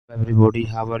Everybody,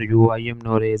 how are you? I am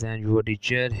Norez and your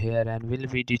teacher here and will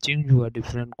be teaching you a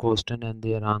different question and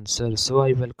their answer. So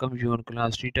I welcome you on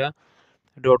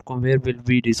classtheta.com where we'll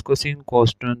be discussing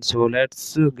questions. So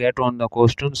let's get on the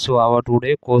question. So our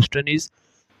today question is,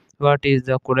 what is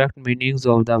the correct meanings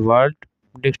of the word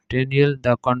dictatorial?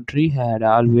 The country had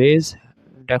always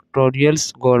dictatorial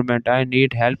government. I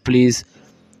need help, please.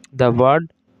 The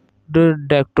word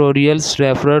dictatorials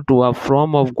refer to a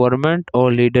form of government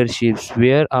or leadership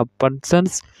where a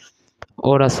person's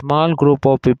or a small group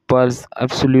of people's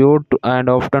absolute and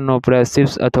often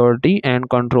oppressive authority and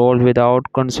control without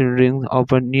considering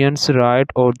opinions right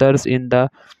others in the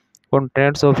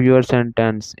contents of your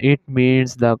sentence. It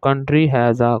means the country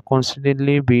has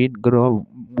constantly been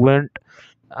governed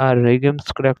are regimes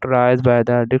characterized by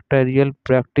the dictatorial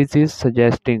practices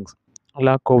suggesting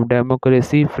lack of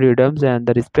democracy, freedoms, and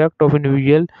the respect of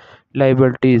individual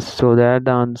liberties. So that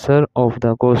the answer of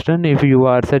the question. If you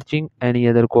are searching any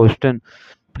other question,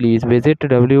 please visit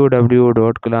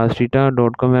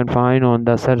www.classtheta.com and find on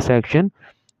the search section.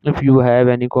 If you have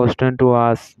any question to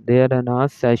ask, there an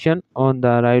ask session on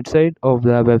the right side of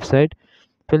the website.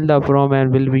 Fill the form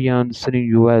and will be answering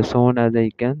you as soon as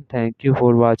I can. Thank you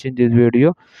for watching this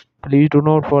video. Please do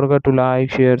not forget to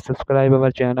like, share, subscribe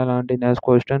our channel until next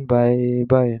question. Bye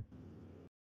bye.